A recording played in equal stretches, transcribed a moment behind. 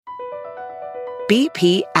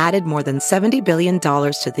BP added more than $70 billion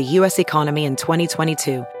to the U.S. economy in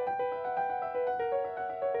 2022.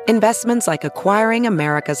 Investments like acquiring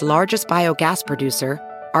America's largest biogas producer,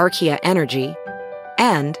 Archaea Energy,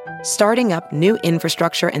 and starting up new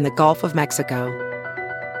infrastructure in the Gulf of Mexico.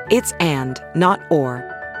 It's and, not or.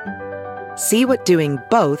 See what doing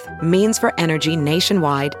both means for energy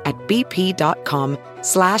nationwide at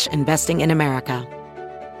bp.com/investing in America.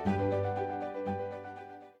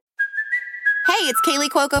 Hey, it's Kaylee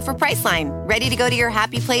Cuoco for Priceline. Ready to go to your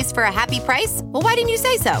happy place for a happy price? Well, why didn't you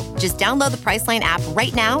say so? Just download the Priceline app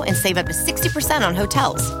right now and save up to 60% on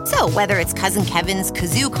hotels. So whether it's Cousin Kevin's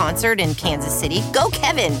Kazoo Concert in Kansas City, go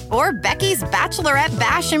Kevin, or Becky's Bachelorette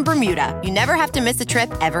Bash in Bermuda, you never have to miss a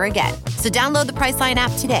trip ever again. So download the Priceline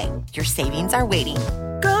app today. Your savings are waiting.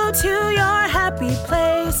 Go to your happy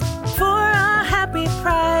place for a happy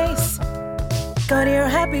price. Go to your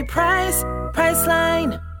happy price,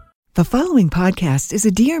 Priceline. The following podcast is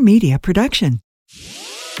a Dear Media production.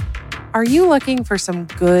 Are you looking for some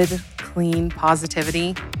good, clean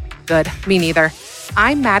positivity? Good, me neither.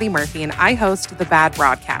 I'm Maddie Murphy, and I host The Bad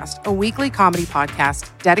Broadcast, a weekly comedy podcast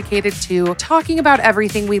dedicated to talking about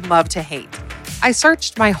everything we love to hate. I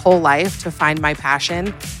searched my whole life to find my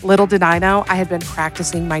passion. Little did I know I had been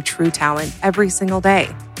practicing my true talent every single day,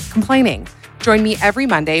 complaining. Join me every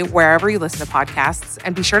Monday wherever you listen to podcasts,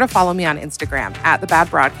 and be sure to follow me on Instagram at The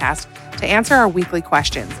Bad Broadcast to answer our weekly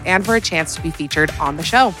questions and for a chance to be featured on the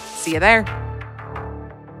show. See you there.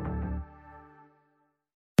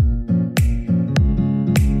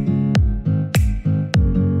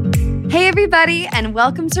 Hey everybody, and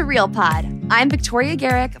welcome to Real Pod. I'm Victoria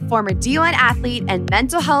Garrick, former D1 athlete and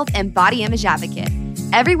mental health and body image advocate.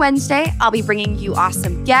 Every Wednesday, I'll be bringing you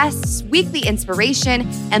awesome guests, weekly inspiration,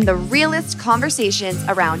 and the realest conversations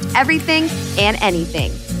around everything and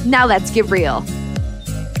anything. Now let's get real.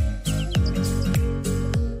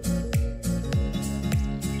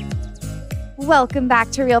 Welcome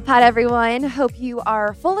back to Real Pod, everyone. Hope you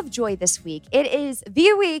are full of joy this week. It is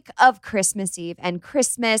the week of Christmas Eve and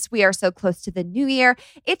Christmas. We are so close to the new year.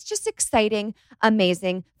 It's just exciting,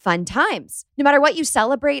 amazing, fun times. No matter what you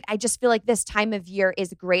celebrate, I just feel like this time of year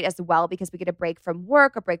is great as well because we get a break from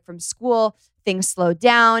work, a break from school, things slow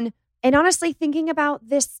down. And honestly, thinking about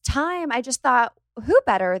this time, I just thought, who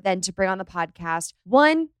better than to bring on the podcast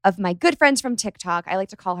one of my good friends from TikTok. I like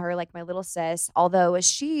to call her like my little sis, although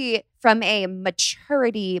she, from a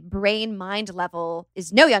maturity, brain, mind level,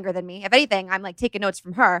 is no younger than me. If anything, I'm like taking notes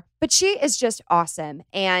from her. But she is just awesome,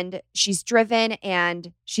 and she's driven,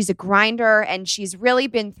 and she's a grinder, and she's really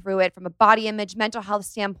been through it from a body image, mental health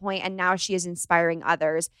standpoint, and now she is inspiring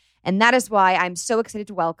others. And that is why I'm so excited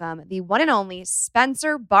to welcome the one and only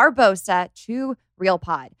Spencer Barbosa to Real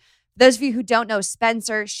Pod. For those of you who don't know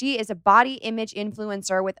Spencer, she is a body image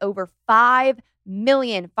influencer with over 5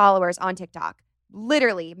 million followers on TikTok.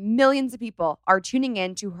 Literally, millions of people are tuning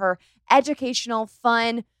in to her educational,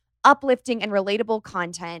 fun, uplifting, and relatable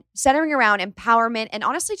content centering around empowerment and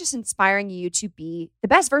honestly just inspiring you to be the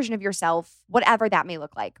best version of yourself, whatever that may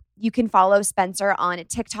look like. You can follow Spencer on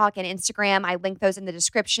TikTok and Instagram. I link those in the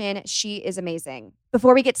description. She is amazing.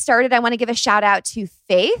 Before we get started, I want to give a shout out to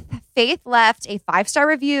Faith. Faith left a 5-star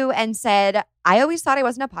review and said, I always thought I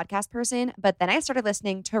wasn't a podcast person, but then I started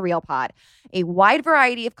listening to Real Pod. A wide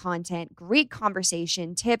variety of content, great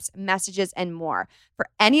conversation, tips, messages, and more. For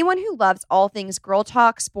anyone who loves all things girl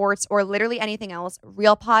talk, sports, or literally anything else,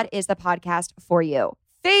 Real Pod is the podcast for you.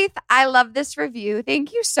 Faith, I love this review.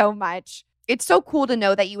 Thank you so much. It's so cool to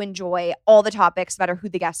know that you enjoy all the topics, no matter who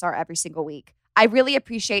the guests are every single week. I really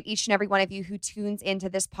appreciate each and every one of you who tunes into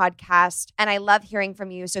this podcast, and I love hearing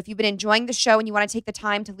from you. So if you've been enjoying the show and you want to take the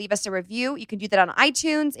time to leave us a review, you can do that on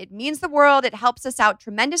iTunes. It means the world. It helps us out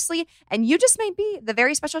tremendously, and you just might be the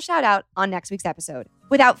very special shout out on next week's episode.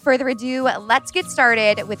 Without further ado, let's get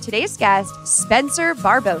started with today's guest, Spencer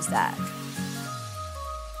Barbosa.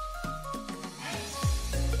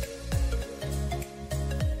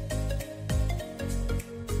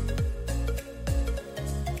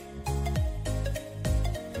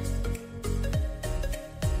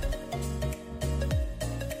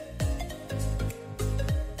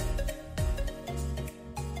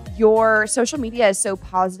 Your social media is so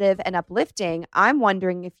positive and uplifting. I'm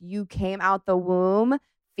wondering if you came out the womb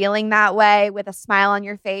feeling that way with a smile on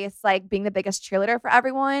your face, like being the biggest cheerleader for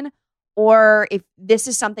everyone, or if this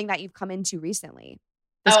is something that you've come into recently.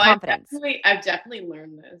 This confidence. I've definitely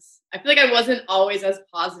learned this. I feel like I wasn't always as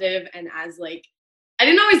positive and as I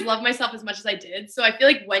didn't always love myself as much as I did. So I feel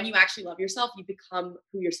like when you actually love yourself, you become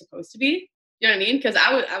who you're supposed to be. You know what I mean? Because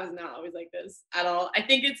I was not always like this at all. I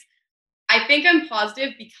think I'm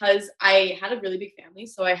positive because I had a really big family.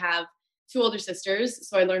 So I have two older sisters.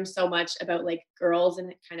 So I learned so much about like girls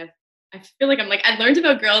and it kind of, I feel like I learned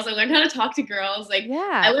about girls. I learned how to talk to girls. Like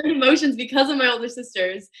Yeah. I learned emotions because of my older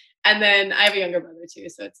sisters. And then I have a younger brother too.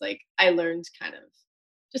 So it's like, I learned kind of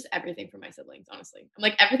just everything from my siblings, honestly. I'm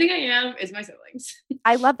like, everything I am is my siblings.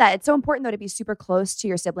 I love that. It's so important though to be super close to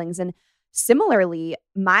your siblings. And similarly,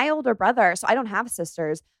 my older brother, so I don't have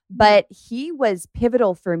sisters, but he was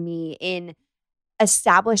pivotal for me in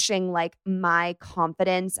establishing like my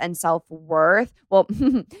confidence and self-worth. Well,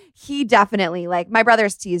 he definitely, like, my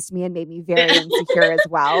brothers teased me and made me very insecure as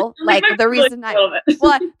well. Like the reason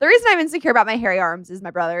I'm insecure about my hairy arms is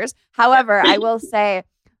my brothers. However, I will say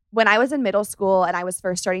when I was in middle school and I was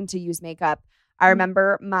first starting to use makeup, I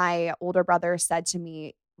remember my older brother said to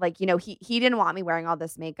me, like, you know, he didn't want me wearing all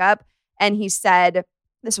this makeup. And he said,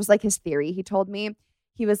 this was like his theory. He told me,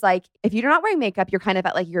 he was like, if you're not wearing makeup, you're kind of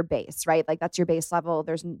at like your base, right? Like that's your base level.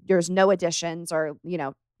 There's no additions or, you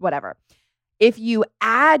know, whatever. If you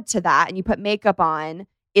add to that and you put makeup on,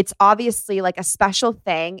 it's obviously like a special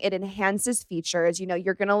thing. It enhances features. You know,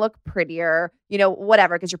 you're going to look prettier, you know,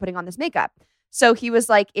 whatever, because you're putting on this makeup. So he was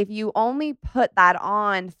like, if you only put that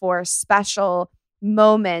on for special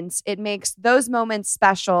moments, it makes those moments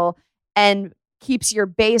special and keeps your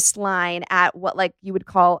baseline at what like you would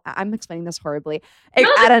call, I'm explaining this horribly,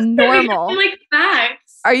 at a normal. Like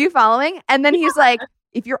facts. Are you following? And then he's like,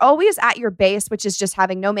 if you're always at your base, which is just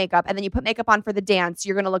having no makeup, and then you put makeup on for the dance,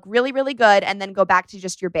 you're going to look really, really good and then go back to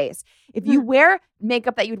just your base. If you wear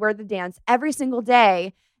makeup that you'd wear at the dance every single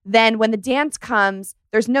day, then when the dance comes,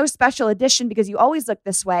 there's no special addition because you always look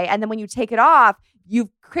this way. And then when you take it off, you've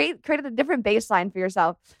created a different baseline for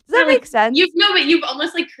yourself. Does that make sense? But you've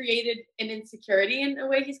almost like created an insecurity in a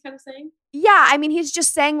way, he's kind of saying. Yeah. I mean, he's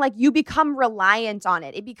just saying like you become reliant on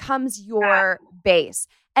it. It becomes your base.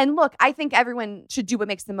 And look, I think everyone should do what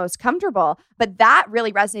makes them most comfortable. But that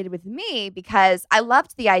really resonated with me because I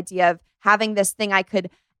loved the idea of having this thing I could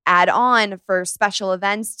add on for special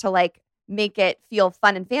events to like make it feel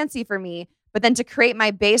fun and fancy for me, but then to create my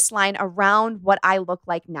baseline around what I look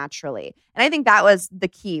like naturally. And I think that was the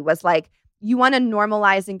key, was like, you want to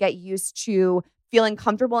normalize and get used to feeling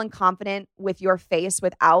comfortable and confident with your face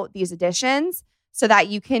without these additions so that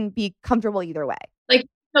you can be comfortable either way. Like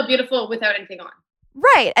feel beautiful without anything on.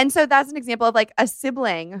 Right. And so that's an example of like a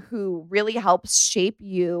sibling who really helps shape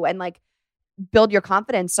you and like build your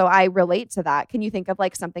confidence. So I relate to that. Can you think of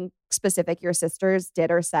like something specific your sisters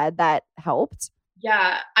did or said that helped?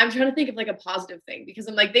 Yeah, I'm trying to think of like a positive thing because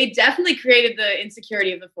I'm like, they definitely created the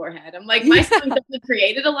insecurity of the forehead. I'm like, my siblings definitely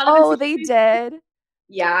created a lot of they did?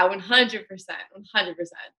 Yeah, 100%. 100%.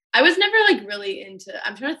 I was never like really into,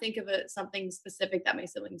 I'm trying to think of something specific that my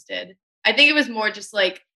siblings did. I think it was more just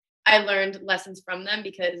like, I learned lessons from them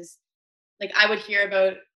because like I would hear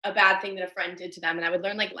about a bad thing that a friend did to them and I would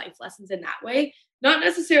learn like life lessons in that way. Not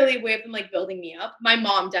necessarily a way of them like building me up. My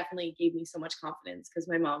mom definitely gave me so much confidence because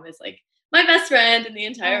my mom is like my best friend in the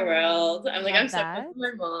entire world. I'm like, I'm so close to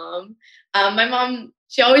my mom. My mom,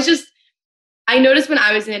 she always just, I noticed when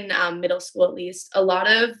I was in middle school, at least, a lot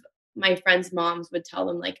of my friends' moms would tell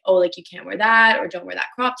them like, oh, like you can't wear that or don't wear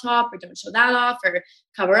that crop top or don't show that off or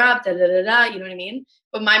cover up, da, da, da, da, you know what I mean?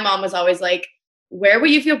 But my mom was always like, wear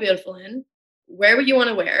what you feel beautiful in, wear what you want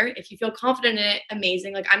to wear. If you feel confident in it,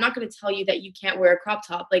 amazing. Like, I'm not going to tell you that you can't wear a crop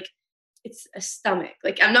top. Like, it's a stomach.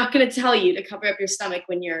 Like, I'm not going to tell you to cover up your stomach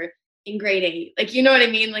when you're in grade 8. Like, you know what I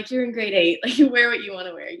mean? Like, you're in grade 8. Like, you wear what you want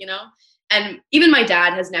to wear, you know? And even my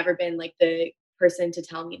dad has never been like the person to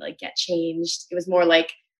tell me like get changed. It was more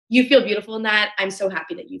like, you feel beautiful in that. I'm so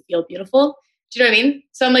happy that you feel beautiful. Do you know what I mean?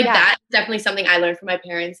 So I'm like, that's definitely something I learned from my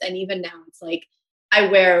parents. And even now it's like, I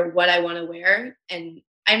wear what I want to wear and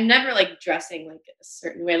I'm never like dressing like a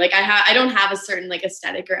certain way. Like I don't have a certain like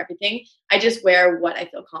aesthetic or everything. I just wear what I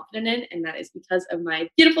feel confident in. And that is because of my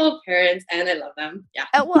beautiful parents and I love them. Yeah.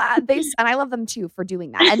 And I love them too for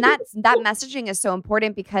doing that. And that messaging is so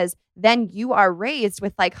important because then you are raised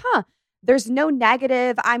with like, there's no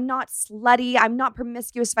negative. I'm not slutty. I'm not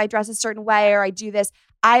promiscuous if I dress a certain way or I do this.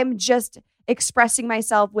 I'm just expressing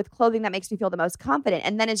myself with clothing that makes me feel the most confident.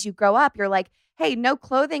 And then as you grow up, you're like, hey, no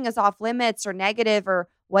clothing is off limits or negative or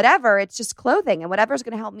whatever. It's just clothing. And whatever's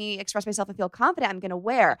going to help me express myself and feel confident, I'm going to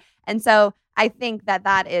wear. And so I think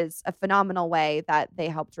that is a phenomenal way that they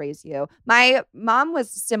helped raise you. My mom was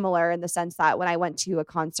similar in the sense that when I went to a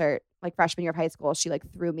concert, like freshman year of high school, she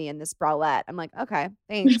like threw me in this bralette. I'm like, okay,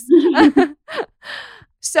 thanks.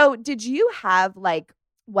 So did you have like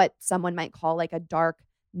what someone might call like a dark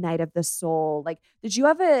night of the soul? Like, did you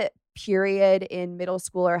have a period in middle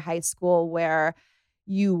school or high school where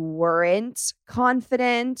you weren't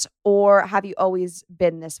confident, or have you always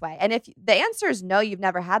been this way? And if the answer is no, you've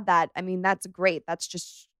never had that, I mean, that's great. That's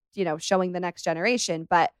just, showing the next generation.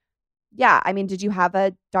 But yeah, I mean, did you have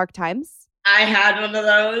a dark times? I had one of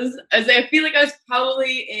those. As I feel like I was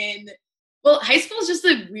probably high school is just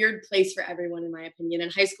a weird place for everyone, in my opinion.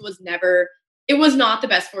 And high school it was not the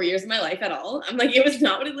best 4 years of my life at all. I'm like, it was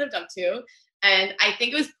not what I lived up to. And I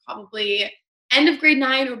think it was probably end of grade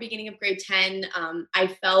 9 or beginning of grade 10. I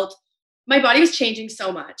felt my body was changing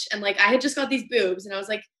so much. And like, I had just got these boobs and I was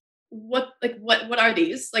like, what are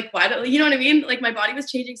these? Like, why do you know what I mean? Like, my body was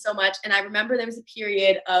changing so much. And I remember there was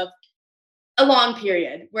a long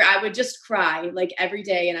period where I would just cry like every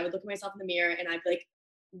day, and I would look at myself in the mirror and I'd be like,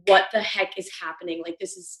 what the heck is happening? Like,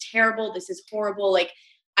 this is terrible. This is horrible. Like,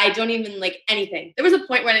 I don't even like anything. There was a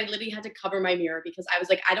point when I literally had to cover my mirror because I was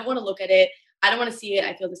like, I don't want to look at it. I don't want to see it.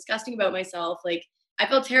 I feel disgusting about myself. Like, I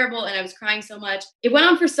felt terrible and I was crying so much. It went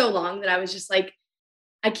on for so long that I was just like,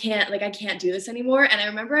 I can't do this anymore. And I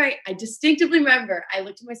remember, I distinctively remember I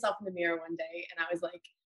looked at myself in the mirror one day and I was like,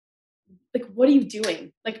 what are you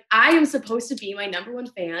doing? Like, I am supposed to be my number one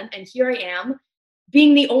fan. And here I am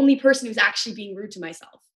being the only person who's actually being rude to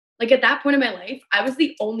myself. Like, at that point in my life, I was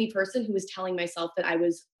the only person who was telling myself that I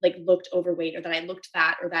was like looked overweight, or that I looked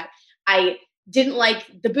fat, or that I didn't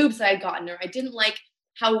like the boobs that I'd gotten, or I didn't like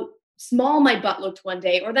how small my butt looked one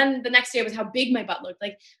day. Or then the next day it was how big my butt looked.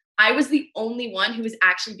 Like, I was the only one who was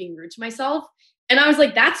actually being rude to myself. And I was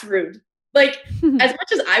like, that's rude. Like, as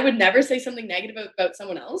much as I would never say something negative about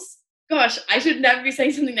someone else, gosh, I should never be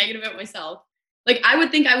saying something negative about myself. Like, I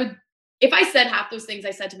would think if I said half those things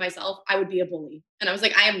I said to myself, I would be a bully. And I was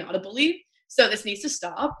like, I am not a bully. So this needs to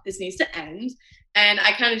stop. This needs to end. And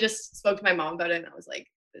I kind of just spoke to my mom about it. And I was like,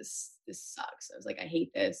 this sucks. I was like, I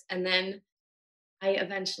hate this. And then I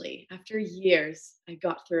eventually, after years, I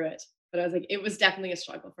got through it. But I was like, it was definitely a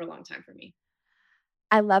struggle for a long time for me.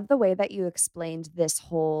 I love the way that you explained this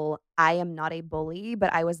whole, I am not a bully,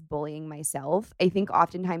 but I was bullying myself. I think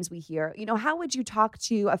oftentimes we hear, how would you talk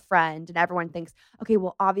to a friend? And everyone thinks, okay,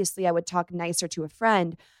 well, obviously I would talk nicer to a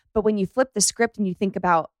friend. But when you flip the script and you think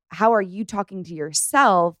about how are you talking to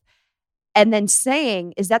yourself, and then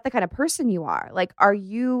saying, is that the kind of person you are? Like, are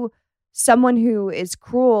you someone who is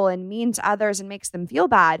cruel and mean to others and makes them feel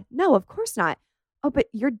bad? No, of course not. Oh, but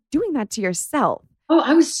you're doing that to yourself. Oh,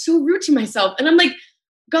 I was so rude to myself. And I'm like,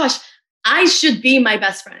 gosh, I should be my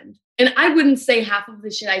best friend. And I wouldn't say half of the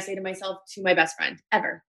shit I say to myself to my best friend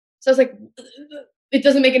ever. So I was like, it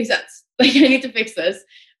doesn't make any sense. Like, I need to fix this.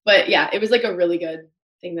 But yeah, it was like a really good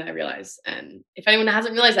thing that I realized. And if anyone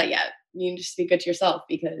hasn't realized that yet, you need to just be good to yourself,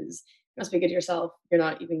 because you must be good to yourself. You're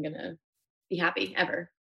not even going to be happy ever.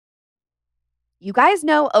 You guys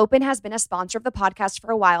know Open has been a sponsor of the podcast for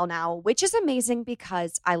a while now, which is amazing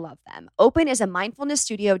because I love them. Open is a mindfulness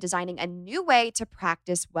studio designing a new way to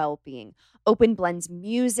practice well-being. Open blends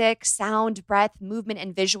music, sound, breath, movement,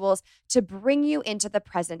 and visuals to bring you into the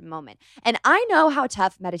present moment. And I know how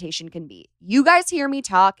tough meditation can be. You guys hear me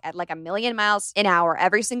talk at like a million miles an hour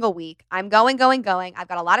every single week. I'm going. I've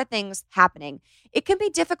got a lot of things happening. It can be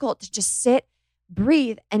difficult to just sit,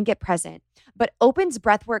 breathe, and get present. But Open's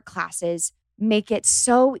breathwork classes make it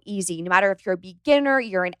so easy. No matter if you're a beginner,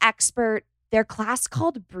 you're an expert, their class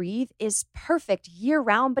called Breathe is perfect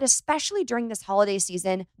year-round, but especially during this holiday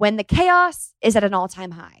season when the chaos is at an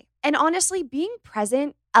all-time high. And honestly, being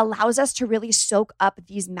present allows us to really soak up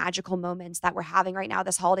these magical moments that we're having right now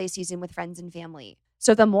this holiday season with friends and family.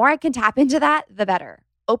 So the more I can tap into that, the better.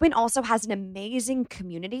 Open also has an amazing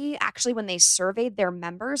community. Actually, when they surveyed their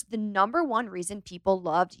members, the number one reason people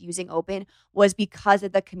loved using Open was because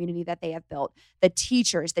of the community that they have built. The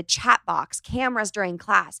teachers, the chat box, cameras during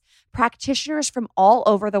class, practitioners from all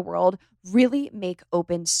over the world really make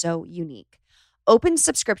Open so unique. Open's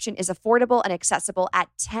subscription is affordable and accessible at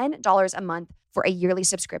 $10 a month for a yearly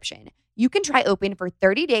subscription. You can try Open for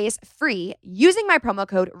 30 days free using my promo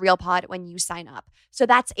code REALPOD when you sign up. So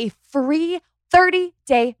that's a free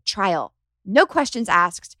 30-day trial. No questions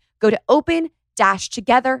asked. Go to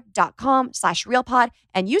open-together.com/realpod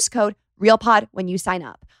and use code REALPOD when you sign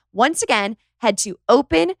up. Once again, head to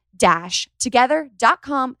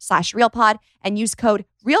open-together.com/realpod and use code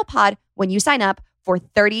REALPOD when you sign up for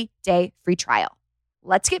 30-day free trial.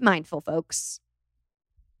 Let's get mindful, folks.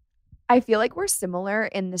 I feel like we're similar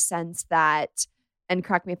in the sense that, and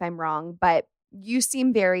correct me if I'm wrong, but you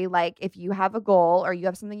seem very like, if you have a goal or you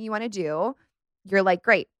have something you want to do, you're like,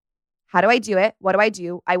 great. How do I do it? What do I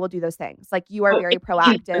do? I will do those things. Like, you are very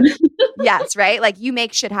proactive. Yes, right? Like, you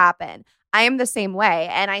make shit happen. I am the same way.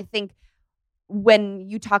 And I think when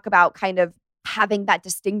you talk about kind of having that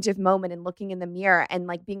distinctive moment and looking in the mirror and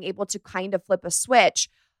like being able to kind of flip a switch.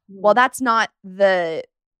 Well, that's not the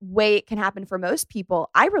way it can happen for most people.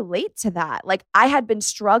 I relate to that. Like I had been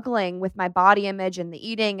struggling with my body image and the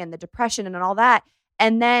eating and the depression and all that.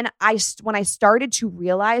 And then when I started to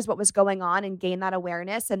realize what was going on and gain that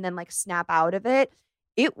awareness and then like snap out of it,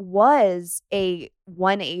 it was a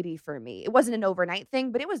 180 for me. It wasn't an overnight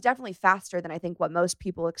thing, but it was definitely faster than I think what most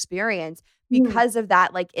people experience because of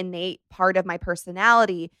that like innate part of my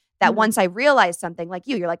personality that once I realized something like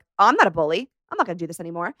you're like, oh, I'm not a bully. I'm not going to do this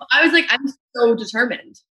anymore. I was like, I'm so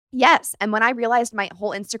determined. Yes. And when I realized my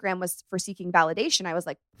whole Instagram was for seeking validation, I was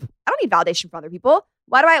like, I don't need validation from other people.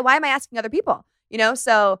 Why am I asking other people?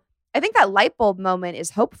 So I think that light bulb moment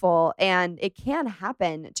is hopeful and it can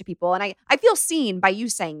happen to people. And I feel seen by you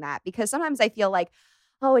saying that because sometimes I feel like,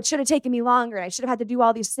 oh, it should have taken me longer and I should have had to do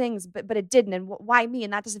all these things, but it didn't. And why me?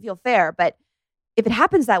 And that doesn't feel fair. But if it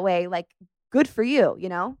happens that way, like good for you,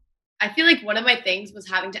 I feel like one of my things was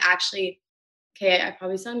having to actually, okay, I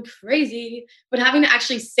probably sound crazy, but having to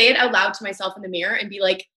actually say it out loud to myself in the mirror and be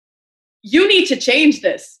like, you need to change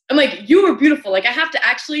this. I'm like, you are beautiful. Like I have to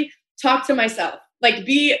actually talk to myself, like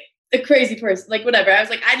be a crazy person, like whatever. I was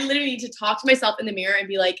like, I literally need to talk to myself in the mirror and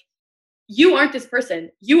be like, you aren't this person.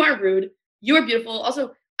 You aren't rude. You are beautiful.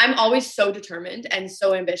 Also, I'm always so determined and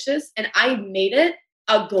so ambitious. And I made it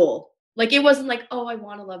a goal. Like it wasn't like, oh, I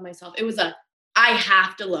want to love myself. It was I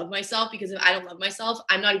have to love myself because if I don't love myself,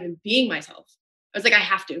 I'm not even being myself. I was like, I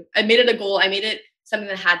have to. I made it a goal. I made it something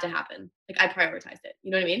that had to happen. Like I prioritized it.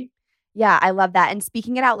 You know what I mean? Yeah, I love that. And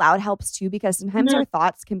speaking it out loud helps too, because sometimes our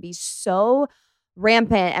thoughts can be so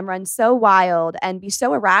rampant and run so wild and be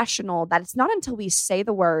so irrational that it's not until we say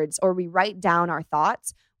the words or we write down our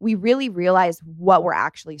thoughts, we really realize what we're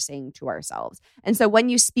actually saying to ourselves. And so when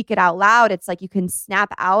you speak it out loud, it's like you can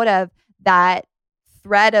snap out of that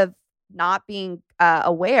thread of not being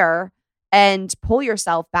aware and pull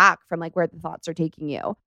yourself back from like where the thoughts are taking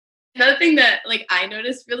you. Another thing that like I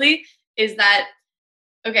noticed really is that,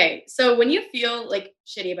 okay, so when you feel like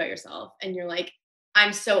shitty about yourself and you're like,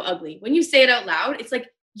 I'm so ugly, when you say it out loud, it's like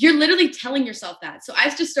you're literally telling yourself that. So I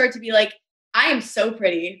just started to be like, I am so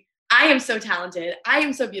pretty. I am so talented. I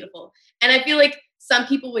am so beautiful. And I feel like some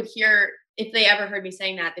people would hear, if they ever heard me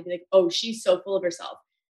saying that, they'd be like, oh, she's so full of herself.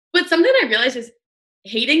 But something I realized is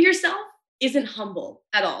hating yourself isn't humble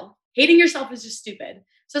at all. Hating yourself is just stupid.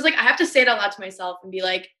 So it's like, I have to say it out loud to myself and be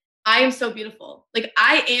like, I am so beautiful. Like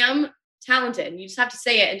I am talented. And you just have to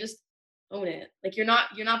say it and just own it. Like you're not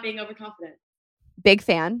being overconfident. Big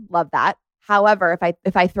fan. Love that. However,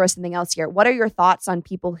 if I throw something else here, what are your thoughts on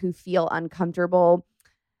people who feel uncomfortable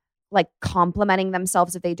like complimenting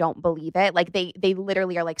themselves if they don't believe it? Like they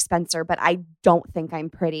literally are like, Spencer, but I don't think I'm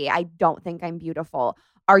pretty. I don't think I'm beautiful.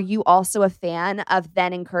 Are you also a fan of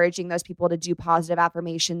then encouraging those people to do positive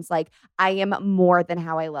affirmations like, I am more than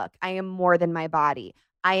how I look. I am more than my body.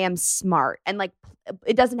 I am smart. And like,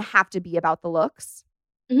 it doesn't have to be about the looks.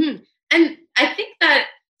 Mm-hmm. And I think that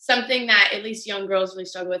something that at least young girls really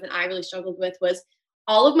struggle with and I really struggled with was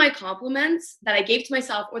all of my compliments that I gave to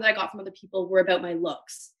myself or that I got from other people were about my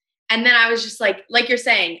looks. And then I was just like you're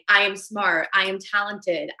saying, I am smart. I am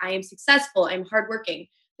talented. I am successful. I'm hardworking.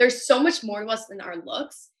 There's so much more to us than our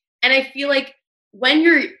looks. And I feel like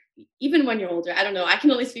even when you're older, I don't know, I can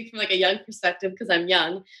only speak from like a young perspective because I'm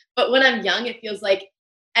young. But when I'm young, it feels like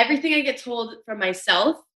everything I get told from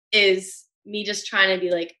myself is me just trying to be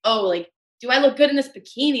like, oh, like, do I look good in this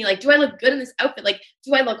bikini? Like, do I look good in this outfit? Like,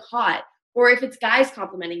 do I look hot? Or if it's guys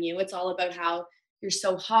complimenting you, it's all about how you're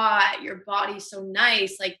so hot, your body's so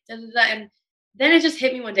nice, like, da, da, da. And then it just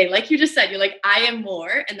hit me one day. Like you just said, you're like, I am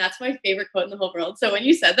more. And that's my favorite quote in the whole world. So when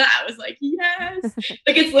you said that, I was like, yes.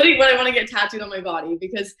 Like, it's literally what I want to get tattooed on my body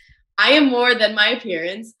because I am more than my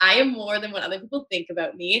appearance. I am more than what other people think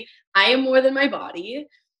about me. I am more than my body.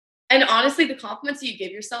 And honestly, the compliments that you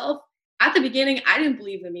give yourself, at the beginning, I didn't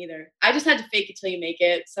believe them either. I just had to fake it till you make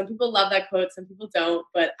it. Some people love that quote, some people don't,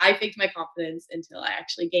 but I faked my confidence until I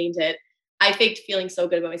actually gained it. I faked feeling so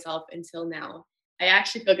good about myself until now. I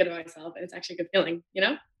actually feel good about myself and it's actually a good feeling, you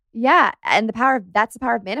know? Yeah. And that's the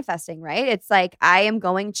power of manifesting, right? It's like, I am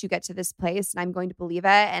going to get to this place and I'm going to believe it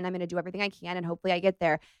and I'm going to do everything I can and hopefully I get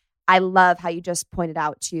there. I love how you just pointed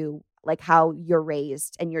out to like how you're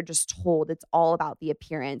raised and you're just told it's all about the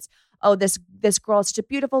appearance. Oh, this girl is such a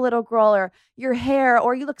beautiful little girl, or your hair,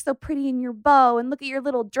 or you look so pretty in your bow and look at your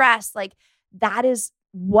little dress. Like that is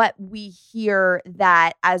what we hear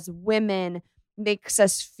that as women makes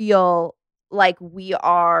us feel like we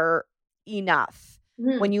are enough.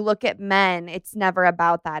 When you look at men, it's never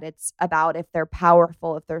about that. It's about if they're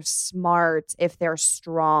powerful, if they're smart, if they're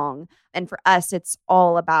strong. And for us, it's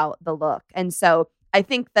all about the look. And so I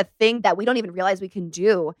think the thing that we don't even realize we can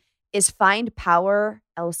do is find power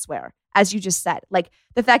elsewhere. As you just said, like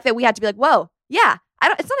the fact that we had to be like, whoa, yeah,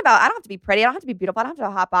 it's not about, I don't have to be pretty. I don't have to be beautiful. I don't have to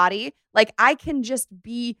have a hot body. Like I can just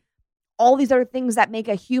be all these other things that make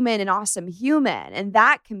a human an awesome human. And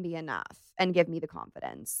that can be enough and give me the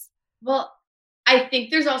confidence. Well, I think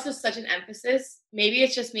there's also such an emphasis. Maybe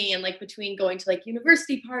it's just me and like between going to like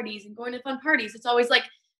university parties and going to fun parties, it's always like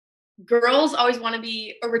girls always want to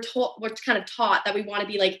be, or we're kind of taught that we want to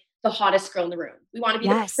be like the hottest girl in the room. We want to be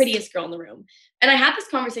the prettiest girl in the room. And I had this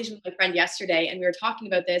conversation with my friend yesterday and we were talking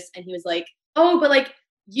about this and he was like, oh, but like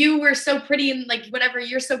you were so pretty and like whatever,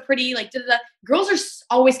 you're so pretty, like da-da-da. Girls are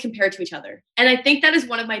always compared to each other. And I think that is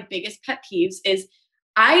one of my biggest pet peeves is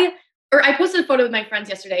I posted a photo with my friends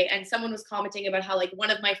yesterday and someone was commenting about how like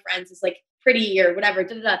one of my friends is like pretty or whatever,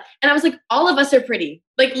 da-da-da. And I was like, all of us are pretty.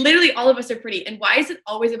 Like literally all of us are pretty. And why is it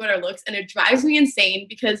always about our looks? And it drives me insane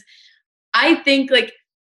because I think like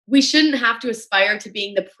we shouldn't have to aspire to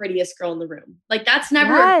being the prettiest girl in the room. Like that's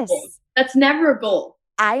never a goal. That's never a goal.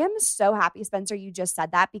 I am so happy, Spencer, you just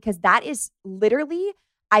said that because that is literally,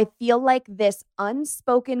 I feel like this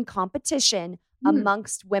unspoken competition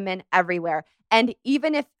amongst women everywhere. And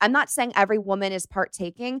even if, I'm not saying every woman is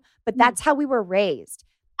partaking, but that's how we were raised.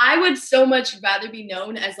 I would so much rather be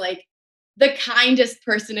known as like the kindest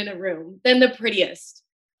person in a room than the prettiest.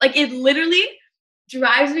 Like it literally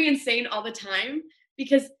drives me insane all the time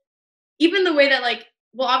because even the way that like,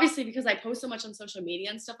 well, obviously because I post so much on social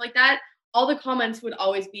media and stuff like that, all the comments would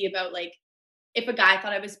always be about like, if a guy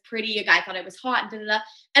thought I was pretty, a guy thought I was hot, and da-da-da.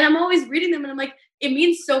 And I'm always reading them and I'm like, it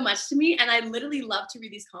means so much to me. And I literally love to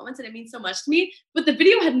read these comments and it means so much to me. But the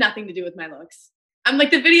video had nothing to do with my looks. I'm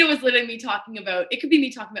like, the video was literally me talking about, it could be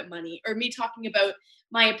me talking about money or me talking about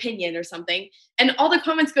my opinion or something. And all the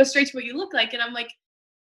comments go straight to what you look like. And I'm like,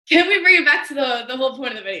 can we bring it back to the whole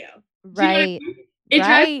point of the video? Right. It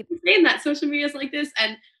drives me insane that social media is like this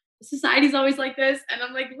and society's always like this. And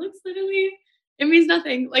I'm like, looks literally, it means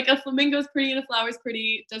nothing. Like a flamingo's pretty and a flower's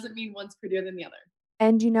pretty doesn't mean one's prettier than the other.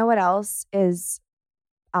 And you know what else is,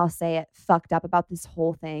 I'll say it, fucked up about this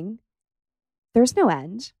whole thing? There's no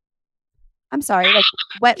end. I'm sorry.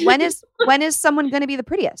 Like when is someone going to be the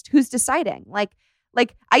prettiest? Who's deciding? Like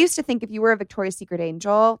I used to think if you were a Victoria's Secret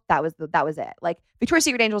angel, that was it. Like Victoria's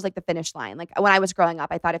Secret angel is like the finish line. Like when I was growing up,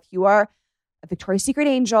 I thought if you are a Victoria's Secret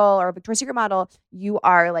angel or a Victoria's Secret model, you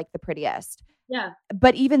are like the prettiest. Yeah.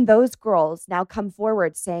 But even those girls now come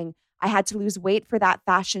forward saying, I had to lose weight for that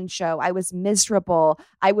fashion show. I was miserable.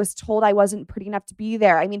 I was told I wasn't pretty enough to be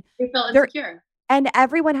there. I mean, they felt insecure. And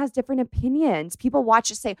everyone has different opinions. People watch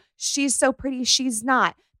and say, she's so pretty, she's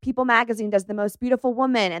not. People magazine does the most beautiful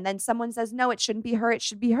woman. And then someone says, no, it shouldn't be her. It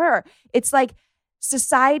should be her. It's like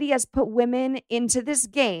society has put women into this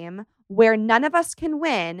game where none of us can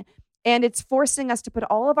win. And it's forcing us to put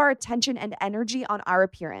all of our attention and energy on our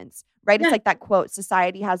appearance, right? Yeah. It's like that quote,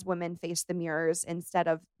 society has women face the mirrors instead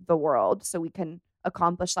of the world so we can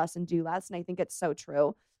accomplish less and do less. And I think it's so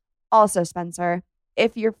true. Also, Spencer,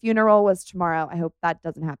 if your funeral was tomorrow, I hope that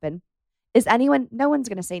doesn't happen. No one's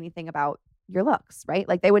going to say anything about your looks, right?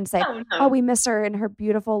 Like they wouldn't say, oh, we miss her and her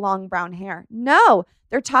beautiful long brown hair. No,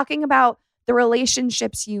 they're talking about the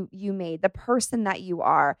relationships you made, the person that you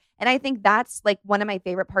are. And I think that's like one of my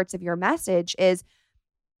favorite parts of your message is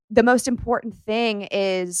the most important thing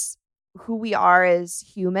is who we are as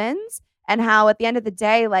humans and how at the end of the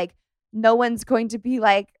day, like no one's going to be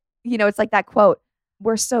like, it's like that quote,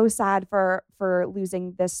 we're so sad for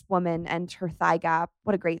losing this woman and her thigh gap.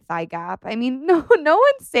 What a great thigh gap. I mean, no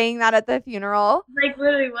one's saying that at the funeral. Like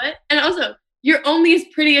literally what? And also, you're only as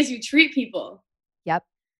pretty as you treat people. Yep.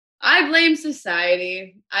 I blame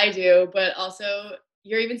society. I do. But also,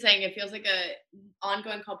 you're even saying it feels like a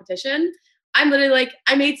ongoing competition. I'm literally like,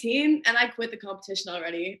 I'm 18 and I quit the competition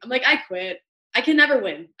already. I'm like, I quit. I can never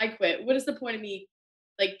win. I quit. What is the point of me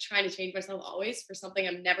like trying to change myself always for something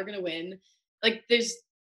I'm never going to win? Like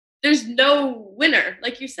there's no winner.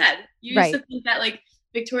 Like you said, you used to think that like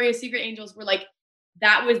Victoria's Secret angels were like,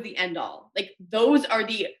 that was the end all. Like those are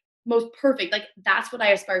the most perfect. Like that's what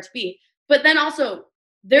I aspire to be. But then also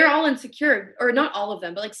they're all insecure, or not all of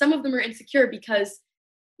them, but like some of them are insecure because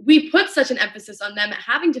we put such an emphasis on them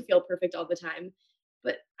having to feel perfect all the time.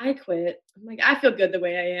 But I quit. I'm like, I feel good the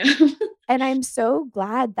way I am. And I'm so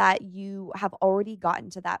glad that you have already gotten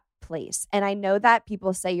to that place. And I know that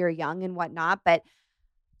people say you're young and whatnot, but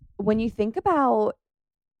when you think about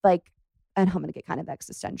like, and I'm going to get kind of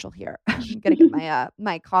existential here. I'm going to get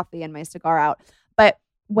my coffee and my cigar out. But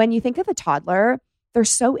when you think of a toddler, they're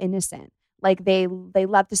so innocent. Like they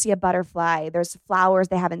love to see a butterfly. There's flowers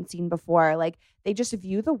they haven't seen before. Like they just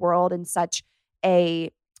view the world in such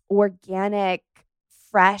a organic,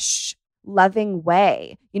 fresh, loving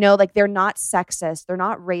way. Like they're not sexist, they're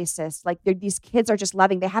not racist. Like these kids are just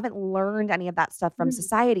loving. They haven't learned any of that stuff from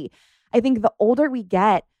society. I think the older we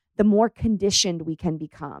get, the more conditioned we can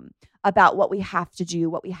become about what we have to do,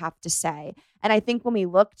 what we have to say. And I think when we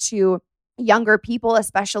look to younger people,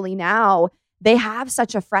 especially now, they have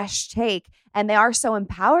such a fresh take and they are so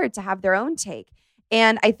empowered to have their own take.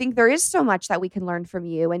 And I think there is so much that we can learn from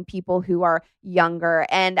you and people who are younger.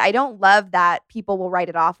 And I don't love that people will write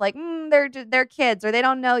it off like, they're kids or they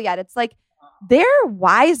don't know yet. It's like they're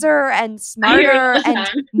wiser and smarter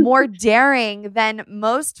and more daring than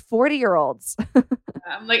most 40-year-olds.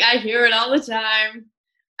 I'm like, I hear it all the time.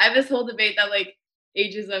 I have this whole debate that like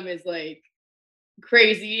ageism is like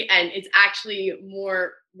crazy and it's actually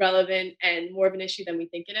more relevant and more of an issue than we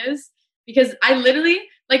think it is. Because I literally,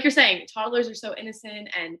 like you're saying, toddlers are so innocent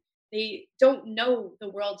and they don't know the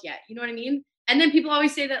world yet. You know what I mean? And then people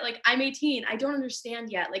always say that like, I'm 18. I don't understand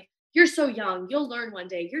yet. Like, you're so young. You'll learn one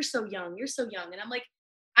day. You're so young. You're so young. And I'm like,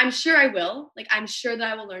 I'm sure I will. Like, I'm sure that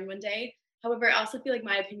I will learn one day. However, I also feel like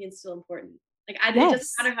my opinion is still important. Like, it doesn't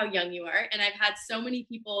matter how young you are. And I've had so many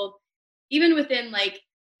people, even within like,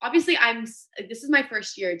 obviously this is my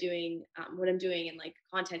first year doing what I'm doing in like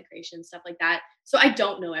content creation, stuff like that. So I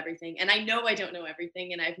don't know everything. And I know I don't know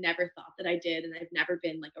everything. And I've never thought that I did. And I've never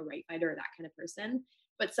been like a right fighter or that kind of person.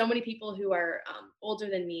 But so many people who are older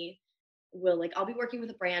than me will like, I'll be working with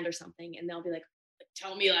a brand or something. And they'll be like,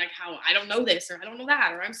 tell me like how I don't know this or I don't know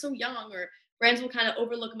that, or I'm so young, or brands will kind of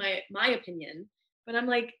overlook my opinion. But I'm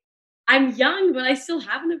like, I'm young, but I still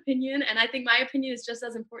have an opinion. And I think my opinion is just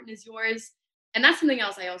as important as yours. And that's something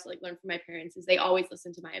else I also like learned from my parents is they always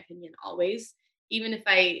listen to my opinion, always, even if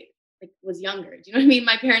I like was younger. Do you know what I mean?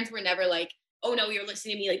 My parents were never like, oh no, you're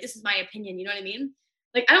listening to me. Like, this is my opinion. You know what I mean?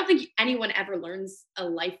 Like, I don't think anyone ever learns a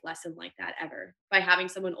life lesson like that ever by having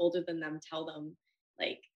someone older than them tell them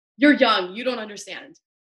like, you're young, you don't understand.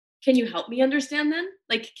 Can you help me understand then?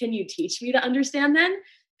 Like, can you teach me to understand then?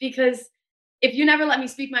 Because if you never let me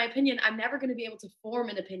speak my opinion, I'm never going to be able to form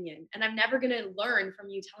an opinion. And I'm never going to learn from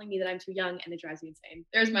you telling me that I'm too young, and it drives me insane.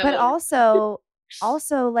 There's my But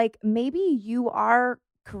also like maybe you are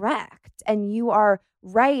correct and you are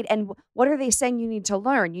right. And what are they saying you need to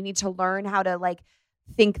learn? You need to learn how to like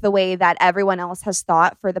think the way that everyone else has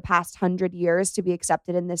thought for the past 100 years to be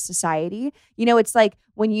accepted in this society. It's like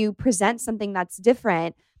when you present something that's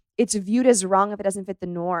different, it's viewed as wrong if it doesn't fit the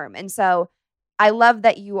norm. And so I love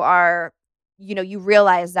that you are, you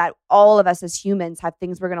realize that all of us as humans have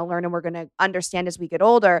things we're going to learn and we're going to understand as we get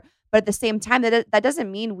older. But at the same time, that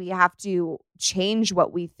doesn't mean we have to change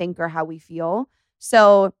what we think or how we feel.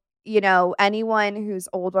 So, anyone who's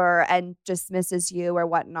older and dismisses you or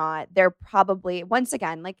whatnot, they're probably, once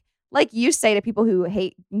again, like you say to people who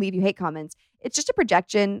leave you hate comments, it's just a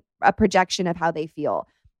projection of how they feel.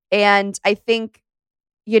 And I think,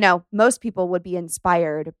 most people would be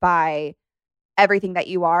inspired by everything that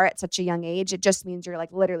you are at such a young age. It just means you're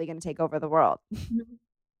like literally going to take over the world.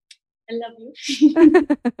 I love you.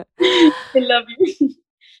 I love you.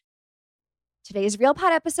 Today's Real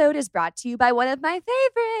Pod episode is brought to you by one of my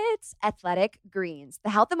favorites, Athletic Greens, the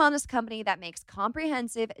health and wellness company that makes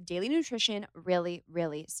comprehensive daily nutrition really,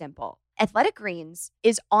 really simple. Athletic Greens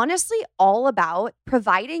is honestly all about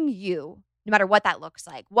providing you, no matter what that looks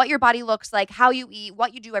like, what your body looks like, how you eat,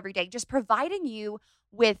 what you do every day, just providing you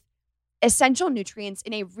with essential nutrients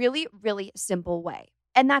in a really, really simple way.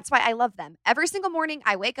 And that's why I love them. Every single morning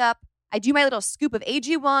I wake up, I do my little scoop of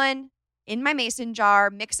AG1 in my mason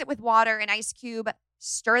jar, mix it with water and ice cube,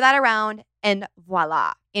 stir that around, and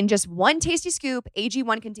voila. In just one tasty scoop,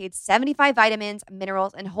 AG1 contains 75 vitamins,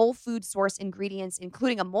 minerals, and whole food source ingredients,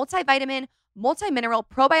 including a multivitamin, multi-mineral,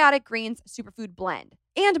 probiotic greens, superfood blend,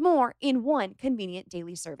 and more in one convenient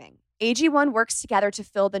daily serving. AG1 works together to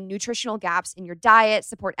fill the nutritional gaps in your diet,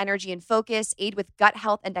 support energy and focus, aid with gut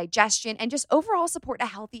health and digestion, and just overall support a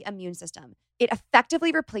healthy immune system. It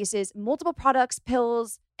effectively replaces multiple products,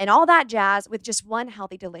 pills, and all that jazz with just one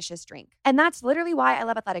healthy, delicious drink. And that's literally why I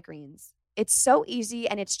love Athletic Greens. It's so easy,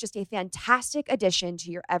 and it's just a fantastic addition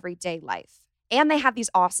to your everyday life. And they have these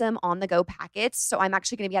awesome on-the-go packets. So I'm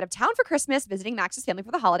actually going to be out of town for Christmas, visiting Max's family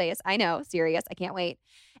for the holidays. I know, serious. I can't wait.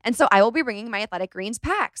 And so I will be bringing my Athletic Greens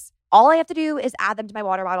packs. All I have to do is add them to my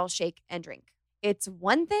water bottle, shake, and drink. It's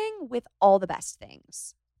one thing with all the best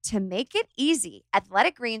things. To make it easy,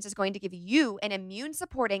 Athletic Greens is going to give you an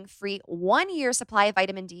immune-supporting free 1-year supply of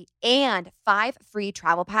vitamin D and 5 free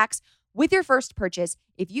travel packs with your first purchase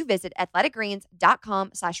if you visit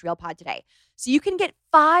athleticgreens.com/realpod today. So you can get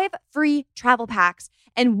 5 free travel packs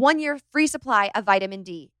and 1 year free supply of vitamin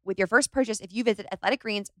D with your first purchase if you visit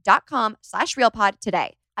athleticgreens.com/realpod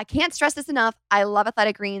today. I can't stress this enough. I love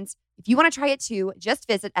Athletic Greens. If you want to try it too, just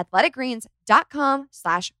visit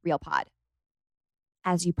athleticgreens.com/realpod.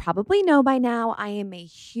 As you probably know by now, I am a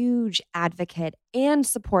huge advocate and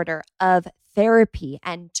supporter of therapy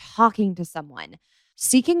and talking to someone.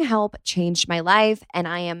 Seeking help changed my life, and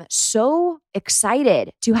I am so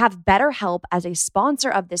excited to have BetterHelp as a sponsor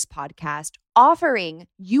of this podcast, offering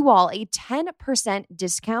you all a 10%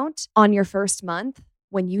 discount on your first month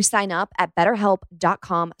when you sign up at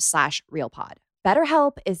betterhelp.com/realpod.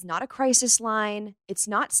 BetterHelp is not a crisis line. It's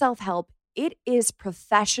not self-help. It is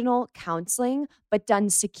professional counseling, but done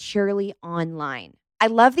securely online. I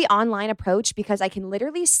love the online approach because I can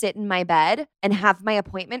literally sit in my bed and have my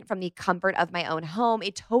appointment from the comfort of my own home.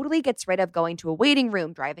 It totally gets rid of going to a waiting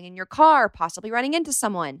room, driving in your car, possibly running into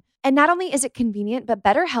someone. And not only is it convenient, but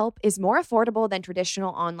BetterHelp is more affordable than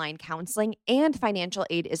traditional online counseling, and financial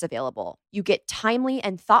aid is available. You get timely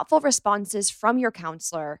and thoughtful responses from your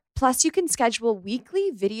counselor. Plus, you can schedule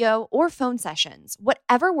weekly video or phone sessions,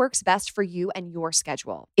 whatever works best for you and your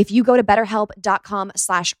schedule. If you go to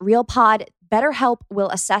betterhelp.com/realpod, BetterHelp will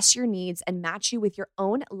assess your needs and match you with your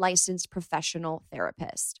own licensed professional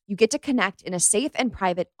therapist. You get to connect in a safe and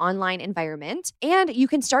private online environment, and you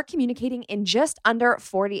can start communicating in just under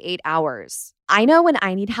 48 hours. I know when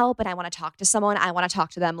I need help and I want to talk to someone, I want to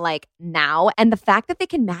talk to them like now. And the fact that they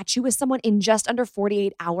can match you with someone in just under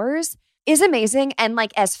 48 hours is amazing and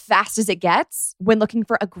like as fast as it gets when looking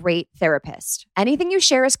for a great therapist. Anything you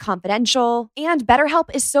share is confidential, and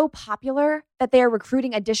BetterHelp is so popular that they are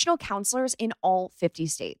recruiting additional counselors in all 50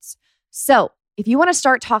 states. So if you want to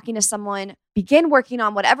start talking to someone, begin working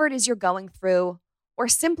on whatever it is you're going through, or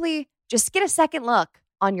simply just get a second look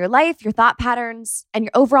on your life, your thought patterns, and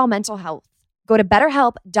your overall mental health, go to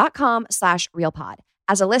betterhelp.com/realpod.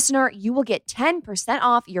 As a listener, you will get 10%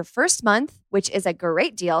 off your first month, which is a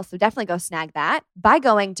great deal. So definitely go snag that by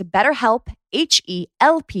going to BetterHelp,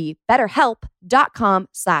 HELP,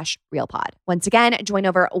 betterhelp.com/realpod. Once again, join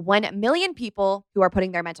over 1 million people who are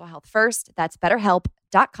putting their mental health first. That's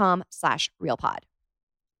betterhelp.com/realpod.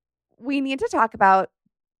 We need to talk about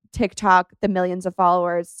TikTok, the millions of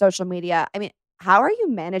followers, social media. I mean, how are you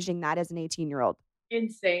managing that as an 18-year-old?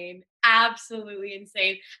 Insane. Absolutely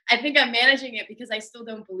insane. I think I'm managing it because I still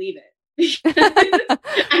don't believe it.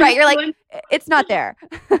 Right. You're like, it's not there.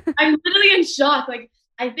 I'm literally in shock. Like,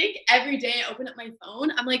 I think every day I open up my phone,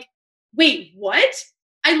 I'm like, wait, what?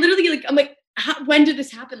 I literally I'm like, when did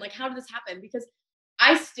this happen? Like, how did this happen? Because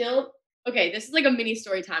I still, okay, this is like a mini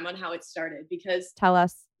story time on how it started because. Tell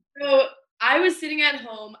us. So I was sitting at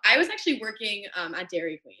home. I was actually working at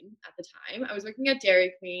Dairy Queen at the time. I was working at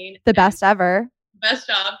Dairy Queen. The best ever. Best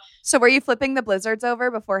job. So were you flipping the blizzards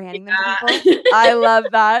over before handing them to people? I love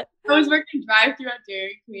that. I was working drive-thru at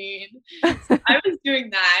Dairy Queen. So I was doing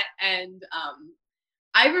that. And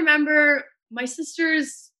I remember my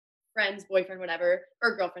sister's friend's boyfriend, whatever,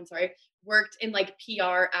 or girlfriend, sorry, worked in like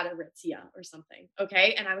PR at Aritzia or something.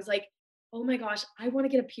 Okay. And I was like, oh my gosh, I want to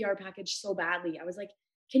get a PR package so badly. I was like,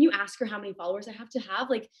 can you ask her how many followers I have to have?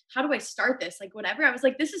 Like, how do I start this? Like, whatever. I was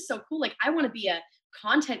like, this is so cool. Like, I want to be a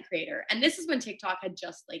content creator. And this is when TikTok had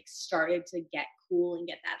just like started to get cool and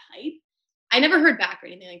get that hype. I never heard back or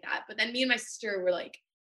anything like that. But then me and my sister were like,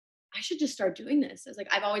 I should just start doing this. I was like,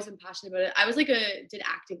 I've always been passionate about it. I was like did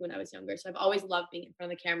acting when I was younger. So I've always loved being in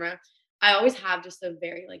front of the camera. I always have just a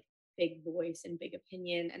very like big voice and big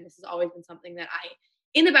opinion. And this has always been something that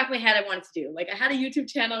in the back of my head, I wanted to do. Like I had a YouTube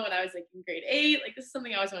channel when I was like in grade 8. Like this is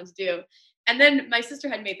something I always wanted to do. And then my sister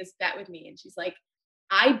had made this bet with me and she's like,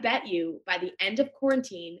 I bet you by the end of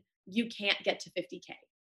quarantine, you can't get to 50K.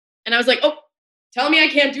 And I was like, oh, tell me I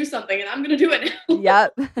can't do something and I'm going to do it now.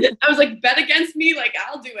 Yep. I was like, bet against me. Like,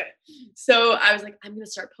 I'll do it. So I was like, I'm going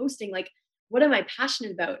to start posting. Like, what am I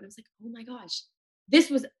passionate about? And I was like, oh my gosh,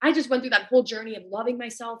 I just went through that whole journey of loving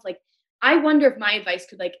myself. Like, I wonder if my advice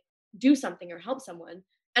could like do something or help someone.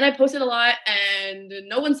 And I posted a lot and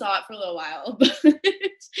no one saw it for a little while.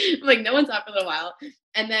 Like, no one saw it for a little while.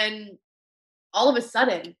 And then all of a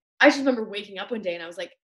sudden, I just remember waking up one day and I was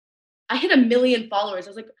like, I hit 1 million followers. I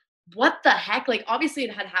was like, what the heck? Like, obviously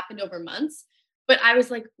it had happened over months, but I was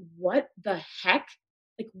like, what the heck?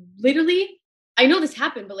 Like, literally, I know this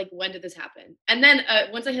happened, but like, when did this happen? And then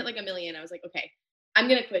once I hit like 1 million, I was like, okay, I'm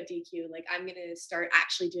going to quit DQ. Like, I'm going to start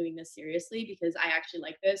actually doing this seriously because I actually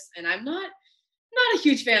like this. And I'm not a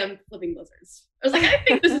huge fan of flipping blizzards. I was like, I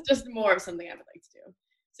think this is just more of something I would like to do.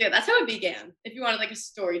 So yeah, that's how it began. If you wanted like a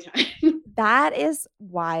story time. That is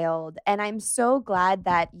wild. And I'm so glad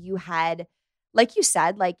that you had, like you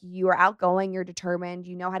said, like you are outgoing, you're determined,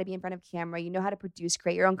 you know how to be in front of camera, you know how to produce,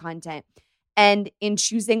 create your own content. And in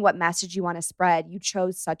choosing what message you want to spread, you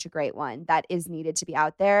chose such a great one that is needed to be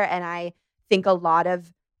out there. And I think a lot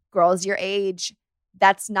of girls your age,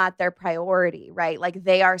 that's not their priority, right? Like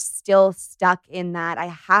they are still stuck in that. I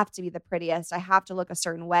have to be the prettiest. I have to look a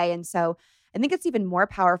certain way. And so I think it's even more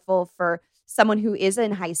powerful for someone who is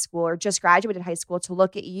in high school or just graduated high school to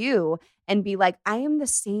look at you and be like, I am the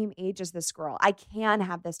same age as this girl. I can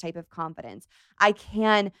have this type of confidence. I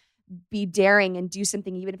can be daring and do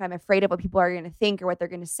something even if I'm afraid of what people are going to think or what they're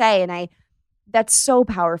going to say. And that's so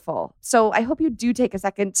powerful. So I hope you do take a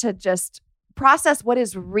second to just process what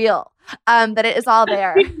is real, that it is all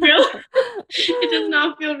there. Real? It does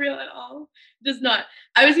not feel real at all. It does not.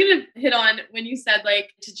 I was going to hit on when you said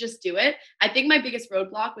like to just do it. I think my biggest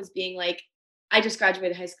roadblock was being like, I just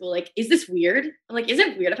graduated high school. Like, is this weird? I'm like, is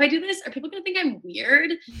it weird if I do this? Are people going to think I'm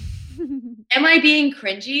weird? Am I being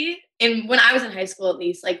cringy? And when I was in high school, at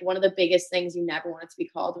least, like one of the biggest things you never wanted to be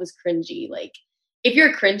called was cringy. Like if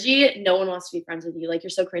you're cringy, no one wants to be friends with you. Like you're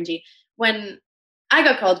so cringy. When I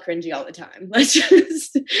got called cringy all the time.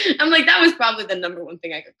 I'm like, that was probably the number one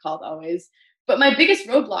thing I got called always. But my biggest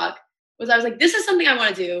roadblock was I was like, this is something I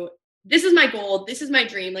want to do. This is my goal. This is my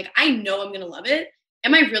dream. Like, I know I'm going to love it.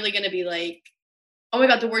 Am I really going to be like, oh my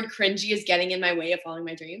God, the word cringy is getting in my way of following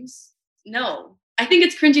my dreams? No, I think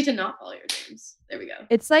it's cringy to not follow your dreams. There we go.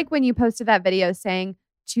 It's like when you posted that video saying,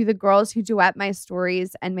 to the girls who duet my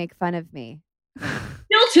stories and make fun of me.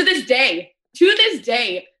 Still to this day,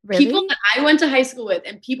 Really? People that I went to high school with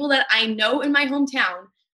and people that I know in my hometown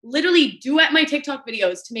literally duet my TikTok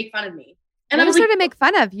videos to make fun of me. And what I was is there like, to make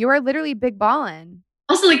fun of? You are literally big ballin'.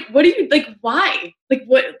 also like, what do you, like, why? Like,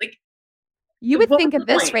 what, like, You would what think was at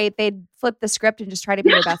the this point? rate, they'd flip the script and just try to be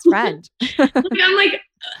your best friend. Like, I'm like,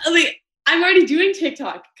 I'm already doing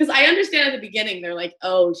TikTok because I understand at the beginning, they're like,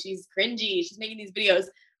 oh, she's cringy. She's making these videos.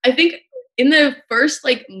 I think in the first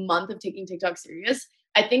like month of taking TikTok serious,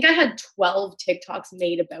 I think I had 12 TikToks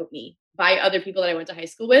made about me by other people that I went to high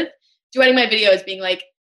school with, duetting my videos being like,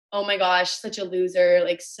 oh my gosh, such a loser.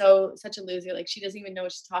 Like such a loser. Like she doesn't even know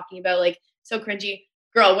what she's talking about. Like so cringy.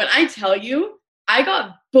 Girl, when I tell you, I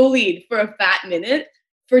got bullied for a fat minute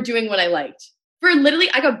for doing what I liked.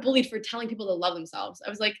 I got bullied for telling people to love themselves. I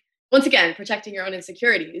was like, once again, protecting your own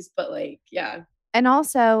insecurities, but like, yeah. And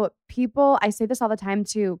also people, I say this all the time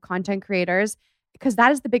to content creators, because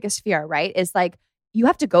that is the biggest fear, right? Is like, you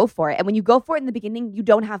have to go for it. And when you go for it in the beginning, you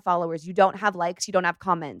don't have followers, you don't have likes, you don't have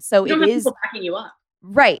comments. So You don't it have is people backing you up.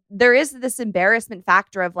 right. There is this embarrassment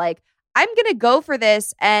factor of like, I'm going to go for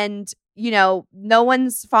this and, no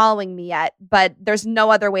one's following me yet, but there's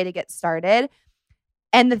no other way to get started.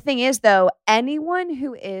 And the thing is though, anyone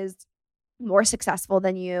who is more successful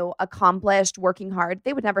than you, accomplished, working hard,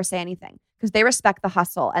 they would never say anything because they respect the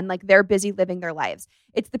hustle and like they're busy living their lives.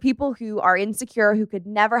 It's the people who are insecure, who could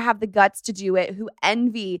never have the guts to do it, who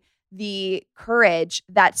envy the courage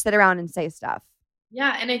that sit around and say stuff.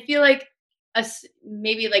 Yeah. And I feel like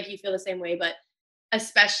maybe like you feel the same way, but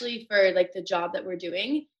especially for like the job that we're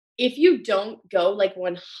doing, if you don't go like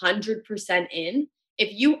 100% in,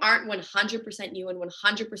 if you aren't 100% you and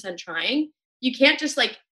 100% trying, you can't just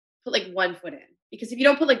like put like 1 foot in, because if you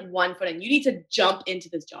don't put like 1 foot in, you need to jump into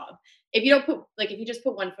this job. If you just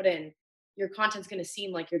put 1 foot in, your content's going to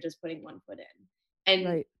seem like you're just putting 1 foot in. And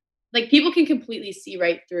Right. like people can completely see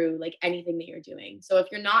right through like anything that you're doing. So if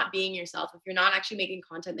you're not being yourself, if you're not actually making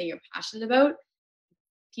content that you're passionate about,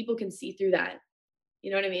 people can see through that. You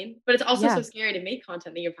know what I mean? But it's also so scary to make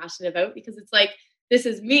content that you're passionate about because it's like, this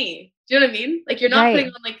is me. Do you know what I mean? Like you're not putting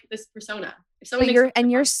on like this persona. If someone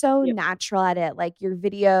You're so natural at it. Like your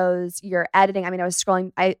videos, your editing. I mean, I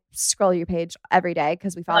scroll your page every day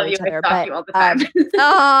because we follow each other. But you all the time.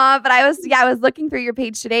 but I was looking through your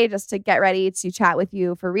page today just to get ready to chat with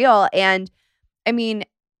you for real. And I mean,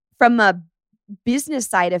 from a business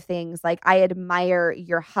side of things, like I admire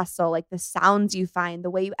your hustle, like the sounds you find, the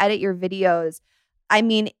way you edit your videos. I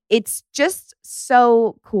mean, it's just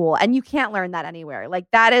so cool. And you can't learn that anywhere. Like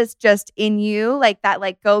that is just in you, like that,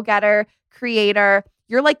 like go-getter, creator.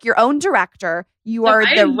 You're like your own director. You are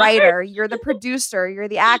the writer. You're the producer. You're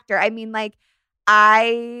the actor. I mean, like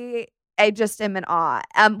I just am in awe.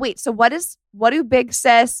 Wait, so what do big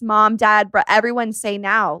sis, mom, dad, everyone say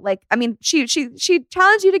now? Like, I mean, she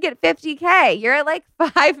challenged you to get 50K. You're at like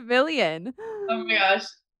 5 million. Oh my gosh.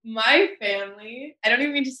 My family, I don't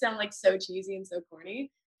even mean to sound like so cheesy and so corny,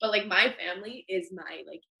 But like my family is my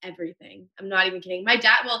like everything. I'm not even kidding. My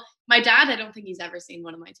dad, I don't think he's ever seen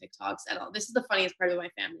one of my TikToks at all. This is the funniest part of my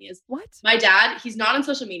family is What? my dad, he's not on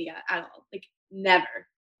social media at all. Like never.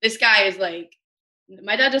 This guy is like,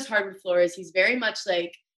 my dad does hardwood floors. He's very much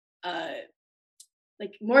uh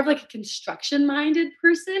like more of like a construction minded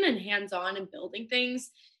person and hands on and building things.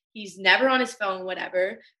 He's never on his phone,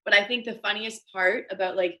 whatever. But I think the funniest part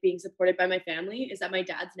about like being supported by my family is that my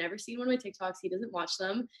dad's never seen one of my TikToks. He doesn't watch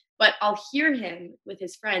them, but I'll hear him with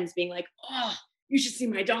his friends being like, "Oh, you should see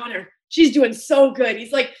my daughter. She's doing so good."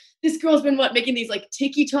 He's like, "This girl's been making these like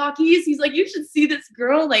tiki talkies." He's like, "You should see this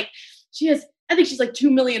girl. Like, I think she's like 2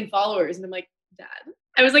 million followers." And I'm like, "Dad."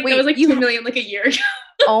 I was like, Wait, that was like 2 million like a year ago.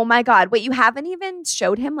 Oh my God. Wait, you haven't even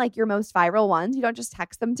showed him like your most viral ones? You don't just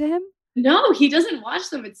text them to him? No, he doesn't watch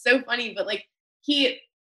them. It's so funny, but like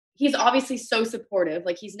he's obviously so supportive.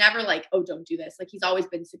 Like he's never like, "Oh, don't do this." Like he's always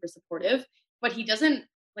been super supportive, but he doesn't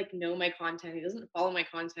like know my content. He doesn't follow my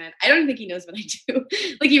content. I don't think he knows what I do.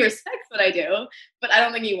 Like he respects what I do, but I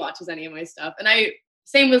don't think he watches any of my stuff. And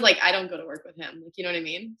same with like I don't go to work with him. Like you know what I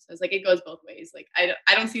mean? So it's like it goes both ways. Like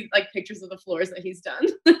I don't see like pictures of the floors that he's done.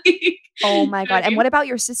 Like, Oh my you know God. what I And mean? what about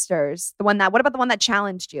your sisters? What about the one that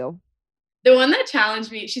challenged you? The one that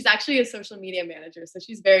challenged me, she's actually a social media manager, so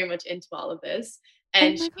she's very much into all of this. Oh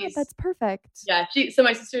And my God, she's that's perfect. yeah, so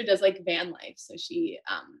my sister does like van life. So she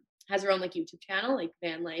has her own like YouTube channel, like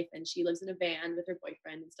van life, and she lives in a van with her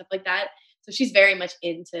boyfriend and stuff like that. So she's very much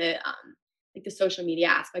into like the social media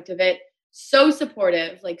aspect of it. So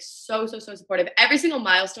supportive, like so supportive. Every single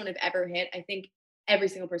milestone I've ever hit, I think every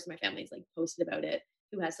single person in my family has like posted about it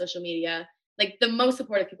who has social media. Like the most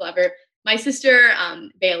supportive people ever. My sister,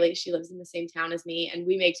 Bailey, she lives in the same town as me, and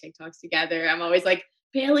we make TikToks together. I'm always like,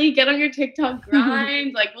 "Bailey, get on your TikTok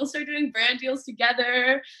grind. Like, we'll start doing brand deals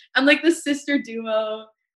together." I'm like the sister duo.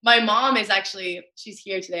 My mom is actually, she's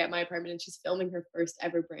here today at my apartment and she's filming her first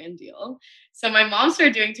ever brand deal. So my mom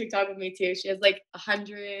started doing TikTok with me too. She has like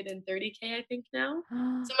 130K, I think now.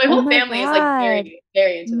 So my Oh whole my family is like God. very,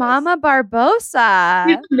 very into this. Mama She's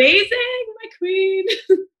Barbosa. amazing, my queen.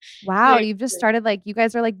 Wow, Very you've just cool. started like you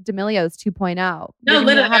guys are like D'Amelio's 2.0. No, You're gonna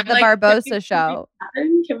literally, have I'm the like, Barbosa show.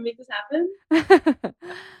 Can we make this happen?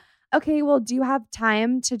 Okay, well, do you have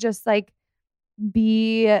time to just like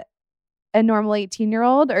be a normal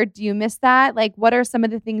 18-year-old or do you miss that? Like what are some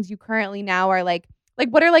of the things you currently now are like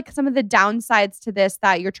what are like some of the downsides to this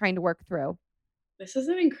that you're trying to work through? This is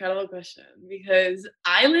an incredible question because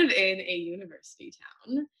I live in a university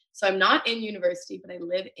town. So I'm not in university, but I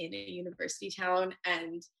live in a university town.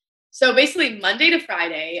 And so basically, Monday to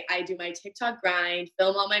Friday, I do my TikTok grind,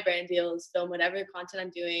 film all my brand deals, film whatever content I'm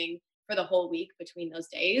doing for the whole week between those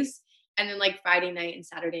days. And then like Friday night and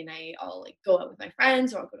Saturday night, I'll like go out with my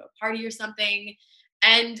friends or I'll go to a party or something.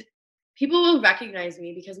 And people will recognize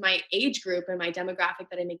me because my age group and my demographic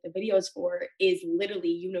that I make the videos for is literally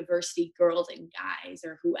university girls and guys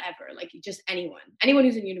or whoever, like just anyone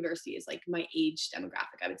who's in university is like my age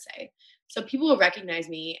demographic, I would say. So people will recognize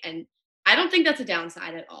me and I don't think that's a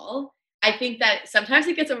downside at all. I think that sometimes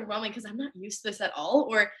it gets overwhelming because I'm not used to this at all.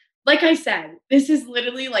 Or like I said, this is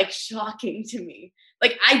literally like shocking to me.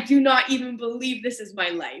 Like I do not even believe this is my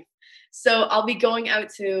life. So I'll be going out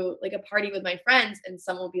to like a party with my friends and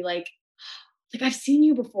someone will be like I've seen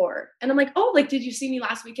you before. And I'm like, "Oh, like did you see me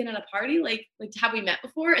last weekend at a party? Like have we met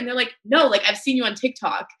before?" And they're like, "No, like I've seen you on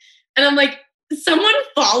TikTok." And I'm like, "Someone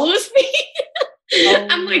follows me?" Oh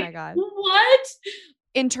I'm my like, God. "What?"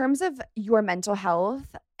 In terms of your mental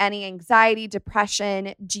health, any anxiety,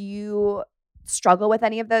 depression, do you struggle with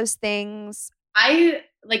any of those things? I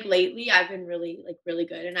like lately I've been really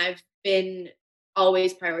good and I've been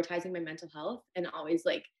always prioritizing my mental health and always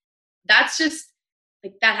like that's just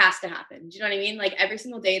like that has to happen. Do you know what I mean? Like every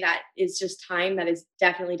single day that is just time that is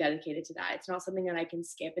definitely dedicated to that. It's not something that I can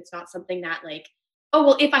skip. It's not something that like, "Oh,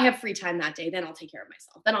 well, if I have free time that day, then I'll take care of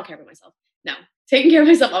myself. Then I'll care about myself." No, taking care of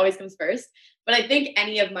myself always comes first. But I think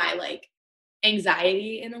any of my like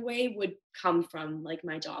anxiety in a way would come from like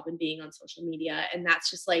my job and being on social media. And that's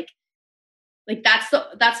just like that's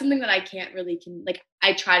something that I can't really like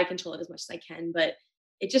I try to control it as much as I can, but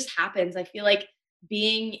it just happens. I feel like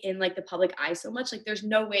being in like the public eye so much, like there's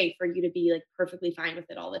no way for you to be like perfectly fine with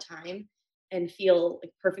it all the time and feel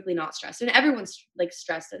like perfectly not stressed. And everyone's like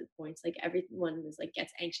stressed at points. Like everyone is like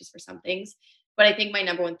gets anxious for some things. But I think my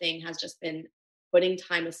number one thing has just been putting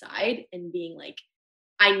time aside and being like,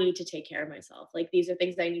 I need to take care of myself. Like these are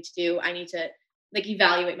things that I need to do. I need to like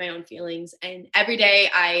evaluate my own feelings. And every day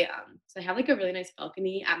so I have like a really nice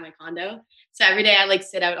balcony at my condo. So every day I like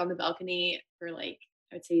sit out on the balcony for like,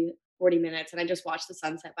 I would say 40 minutes and I just watch the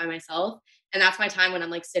sunset by myself. And that's my time when I'm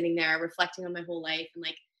like sitting there reflecting on my whole life and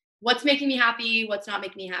like what's making me happy, what's not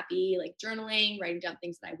making me happy, like journaling, writing down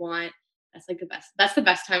things that I want. That's like the best. That's the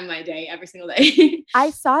best time of my day every single day.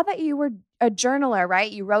 I saw that you were a journaler, right?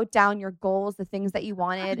 You wrote down your goals, the things that you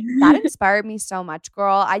wanted. That inspired me so much,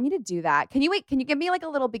 girl. I need to do that. Can you give me like a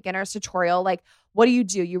little beginner's tutorial? Like, what do?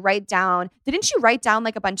 You write down, didn't you write down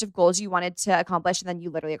like a bunch of goals you wanted to accomplish and then you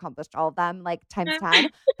literally accomplished all of them like times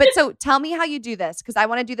 10? But so tell me how you do this because I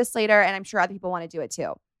want to do this later and I'm sure other people want to do it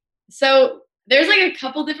too. So there's like a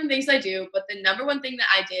couple different things I do, but the number one thing that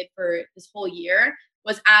I did for this whole year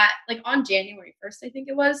was on January 1st, I think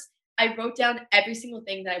it was, I wrote down every single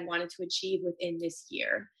thing that I wanted to achieve within this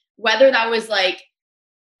year. Whether that was like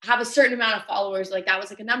have a certain amount of followers, like that was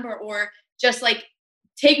like a number, or just like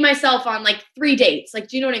take myself on like 3 dates. Like,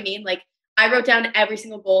 do you know what I mean? Like I wrote down every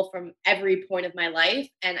single goal from every point of my life.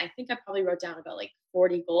 And I think I probably wrote down about like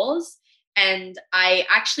 40 goals. And I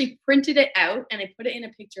actually printed it out and I put it in a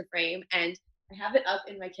picture frame and I have it up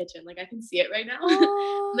in my kitchen. Like I can see it right now.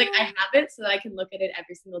 Like I have it so that I can look at it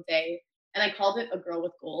every single day. And I called it A Girl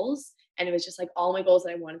with Goals. And it was just like all my goals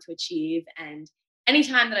that I wanted to achieve. And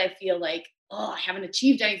anytime that I feel like, oh, I haven't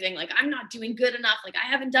achieved anything, like I'm not doing good enough, like I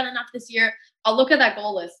haven't done enough this year, I'll look at that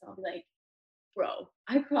goal list and I'll be like, bro,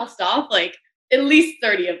 I crossed off like at least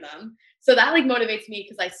 30 of them. So that like motivates me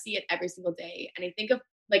because I see it every single day. And I think of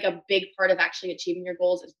like a big part of actually achieving your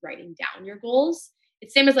goals is writing down your goals.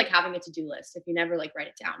 It's same as like having a to-do list. If you never like write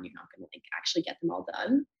it down, you're not going to like actually get them all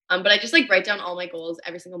done. But I just like write down all my goals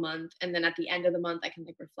every single month. And then at the end of the month, I can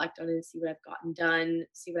like reflect on it and see what I've gotten done,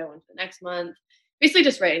 see what I want for the next month. Basically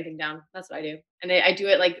just write anything down. That's what I do. And I do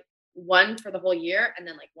it like one for the whole year and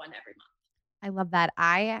then like one every month. I love that.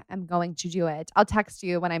 I am going to do it. I'll text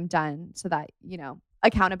you when I'm done so that,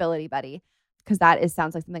 accountability buddy, because that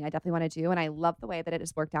sounds like something I definitely want to do. And I love the way that it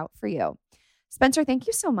has worked out for you. Spencer, thank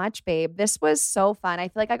you so much, babe. This was so fun. I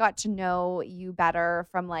feel like I got to know you better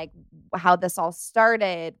from like how this all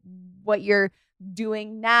started, what you're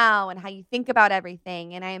doing now and how you think about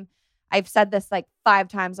everything. And I've said this like 5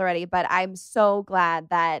 times already, but I'm so glad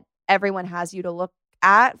that everyone has you to look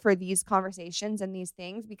at for these conversations and these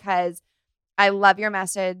things because I love your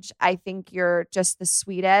message. I think you're just the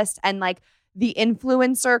sweetest. And like the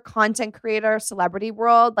influencer, content creator, celebrity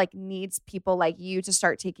world like needs people like you to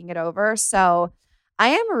start taking it over. So I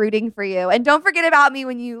am rooting for you. And don't forget about me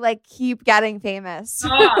when you like keep getting famous.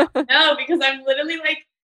 Oh, no, because I'm literally like,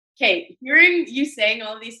 okay, hearing you saying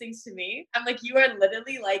all of these things to me, I'm like, you are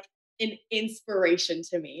literally like an inspiration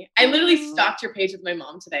to me. I literally stalked your page with my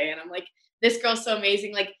mom today and I'm like, this girl's so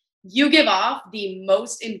amazing. Like you give off the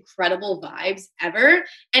most incredible vibes ever.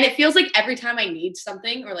 And it feels like every time I need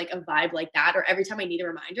something or like a vibe like that, or every time I need a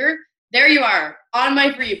reminder, there you are on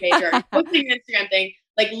my For You page or posting an Instagram thing,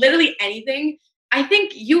 like literally anything. I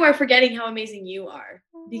think you are forgetting how amazing you are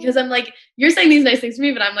because I'm like, you're saying these nice things to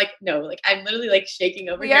me, but I'm like, no, like I'm literally like shaking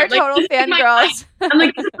over here. We are total fangirls. I'm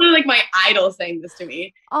like, this is literally like my idol saying this to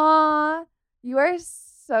me. Aw, you are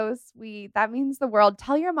so sweet. That means the world.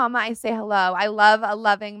 Tell your mama I say hello. I love a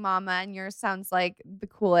loving mama and yours sounds like the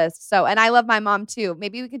coolest. So, and I love my mom too.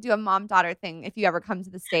 Maybe we could do a mom-daughter thing if you ever come to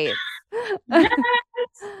the States. Yes.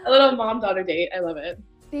 A little mom-daughter date. I love it.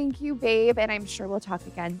 Thank you, babe. And I'm sure we'll talk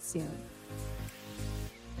again soon.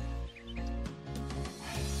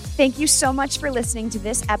 Thank you so much for listening to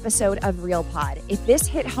this episode of Real Pod. If this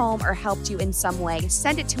hit home or helped you in some way,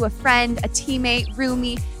 send it to a friend, a teammate,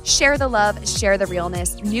 roomie. Share the love, share the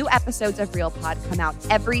realness. New episodes of Real Pod come out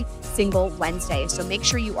every single Wednesday. So make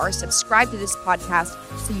sure you are subscribed to this podcast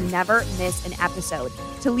so you never miss an episode.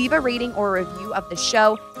 To leave a rating or a review of the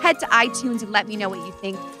show, head to iTunes and let me know what you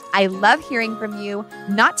think. I love hearing from you.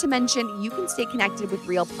 Not to mention, you can stay connected with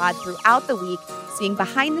Real Pod throughout the week, seeing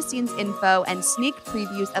behind-the-scenes info and sneak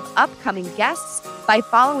previews of upcoming guests by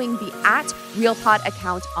following the @RealPod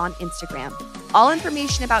account on Instagram. All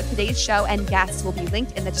information about today's show and guests will be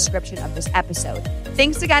linked in the description of this episode.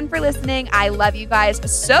 Thanks again for listening. I love you guys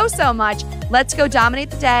so, so much. Let's go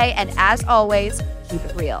dominate the day. And as always, keep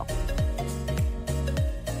it real.